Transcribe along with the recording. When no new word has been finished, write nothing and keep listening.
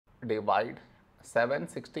divide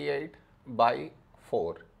 768 by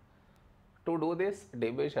 4. To do this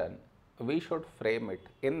division, we should frame it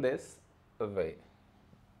in this way.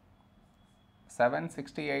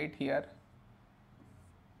 768 here,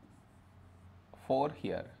 4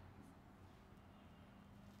 here.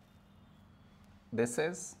 This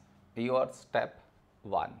is your step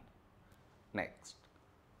 1. Next,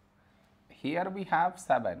 here we have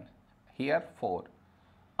 7, here 4.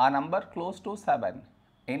 A number close to 7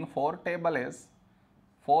 in 4 table is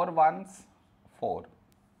 4 ones 4.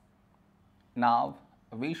 Now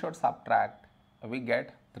we should subtract, we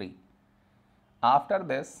get 3. After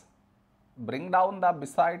this, bring down the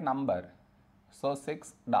beside number, so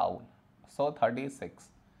 6 down, so 36.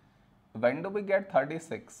 When do we get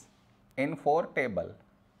 36? In 4 table,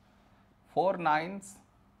 4 nines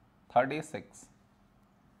 36.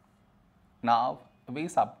 Now we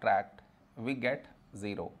subtract, we get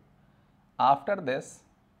 0. After this,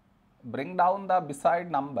 bring down the beside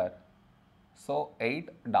number, so 8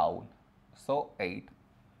 down, so 8.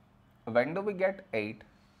 When do we get 8?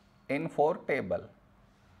 In 4 table,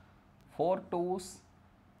 4 twos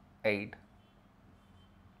 8.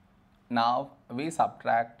 Now we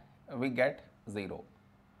subtract, we get 0.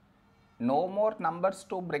 No more numbers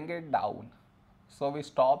to bring it down, so we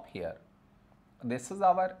stop here. This is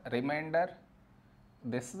our remainder,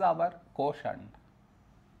 this is our quotient.